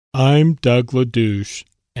I'm Doug LaDouche,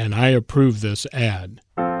 and I approve this ad.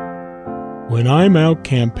 When I'm out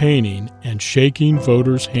campaigning and shaking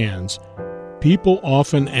voters' hands, people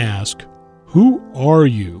often ask, "Who are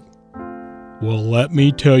you?" Well, let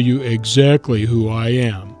me tell you exactly who I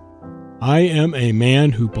am. I am a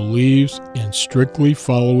man who believes in strictly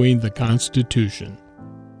following the Constitution.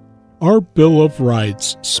 Our Bill of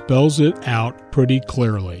Rights spells it out pretty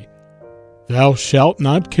clearly. Thou shalt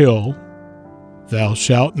not kill, thou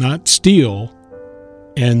shalt not steal,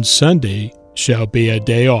 and Sunday shall be a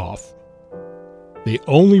day off. The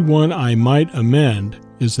only one I might amend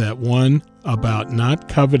is that one about not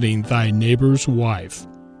coveting thy neighbor's wife.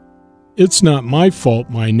 It's not my fault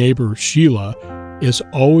my neighbor Sheila is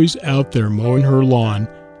always out there mowing her lawn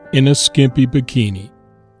in a skimpy bikini,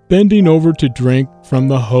 bending over to drink from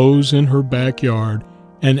the hose in her backyard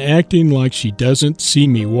and acting like she doesn't see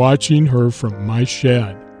me watching her from my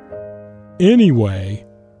shed. Anyway,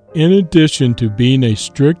 in addition to being a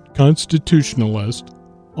strict constitutionalist,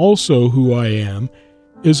 also who I am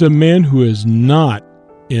is a man who is not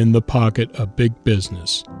in the pocket of big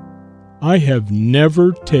business. I have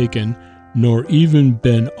never taken nor even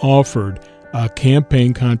been offered a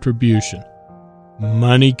campaign contribution.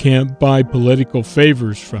 Money can't buy political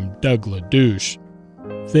favors from Doug LaDouche.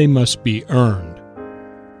 They must be earned.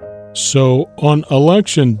 So on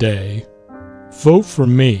Election Day, vote for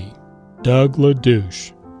me, Doug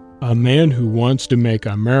LaDouche, a man who wants to make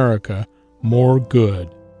America more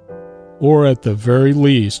good. Or at the very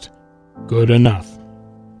least, good enough.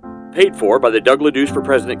 Paid for by the Doug LaDouche for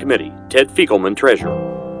President Committee. Ted Fiegelman,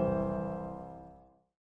 Treasurer.